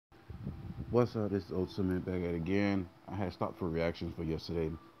What's up? This is Old Cement back at it again. I had stopped for reactions for yesterday,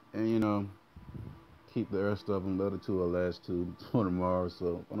 and keep the rest of them, the other two or last two for tomorrow.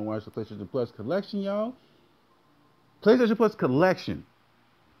 So I want to watch the PlayStation Plus collection, y'all. PlayStation Plus collection.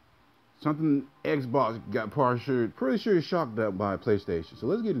 Something Xbox got partially, pretty sure it's shocked up by PlayStation. So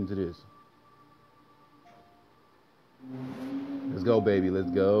let's get into this. Let's go, baby.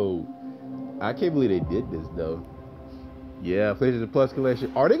 Let's go. I can't believe they did this though. Yeah, PlayStation Plus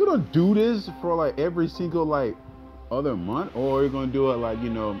collection. Are they gonna do this for like every single like other month, or are you gonna do it like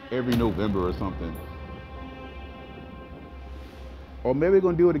every November or something? Or maybe we're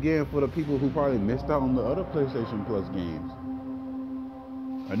gonna do it again for the people who probably missed out on the other PlayStation Plus games.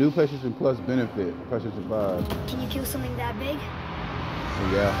 A new PlayStation Plus benefit, PlayStation 5. Can you kill something that big?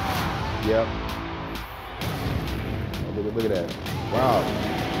 Yeah. Yep. Oh, look at that. Wow.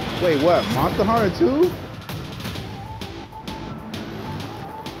 Wait, what? Monster Hunter 2?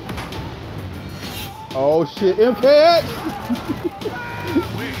 Oh shit, MKX!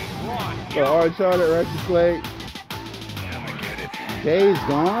 So Uncharted, Ratchet Clank. Days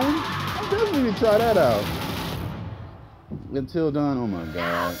Gone? I'm definitely gonna try that out. Until Dawn, oh my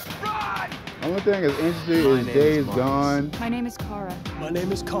god. The only thing that's interesting is Days Gone. My name is Kara. My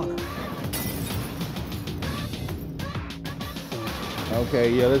name is Connor.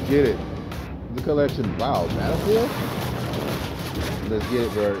 Okay, yeah, let's get it. The collection, wow, Battlefield? Let's get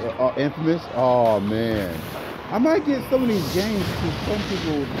it, bro. Infamous? Oh man. I might get some of these games to some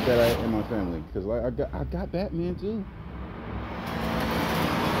people that are in my family. Because like I got Batman too.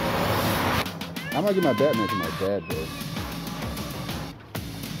 I might get my Batman to my dad though.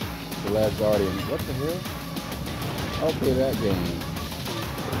 The Last Guardian. What the hell? I'll play that game.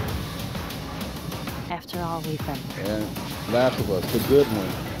 After all we've been through. And Last of Us, the good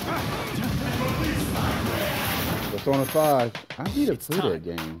one. Persona 5. I need to play that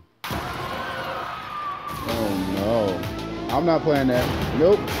game. Oh no. I'm not playing that.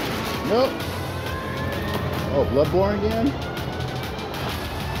 Nope. Nope. Oh, Bloodborne again?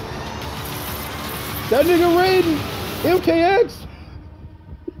 That nigga Raiden! MKX!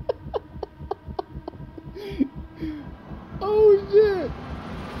 Oh shit!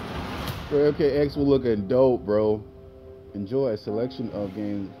 Bro, MKX will looking dope, bro. Enjoy a selection of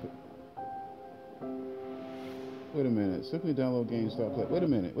games. Wait a minute. Simply download games, start play. Wait a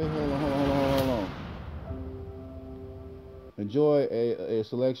minute. Wait, hold on. Enjoy a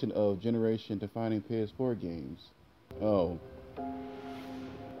selection of generation-defining PS4 games. Oh.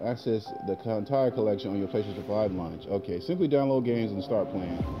 Access the entire collection on your PlayStation 5 launch. Okay, simply download games and start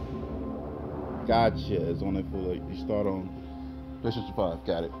playing. Gotcha. It's only for you start on PlayStation 5.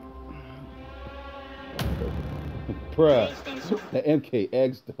 Got it. Bruh. That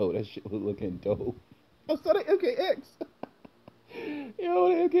MKX though, that shit was looking dope. I saw that MKX. Yo,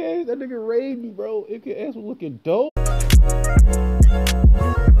 the MKX, that nigga Raiden, bro. MKX was looking dope.